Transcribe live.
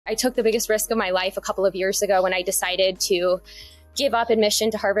I took the biggest risk of my life a couple of years ago when I decided to give up admission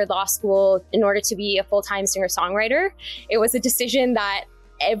to Harvard Law School in order to be a full-time singer-songwriter. It was a decision that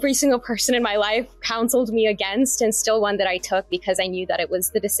every single person in my life counseled me against, and still one that I took because I knew that it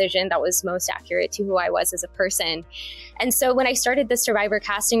was the decision that was most accurate to who I was as a person. And so when I started the Survivor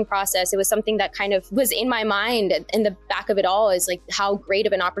casting process, it was something that kind of was in my mind. In the back of it all is like how great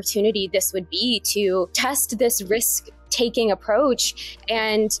of an opportunity this would be to test this risk-taking approach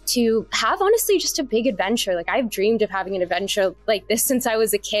and to have honestly just a big adventure. Like, I've dreamed of having an adventure like this since I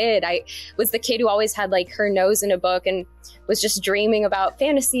was a kid. I was the kid who always had like her nose in a book and was just dreaming about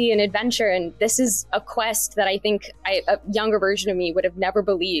fantasy and adventure. And this is a quest that I think a younger version of me would have never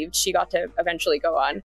believed she got to eventually go on.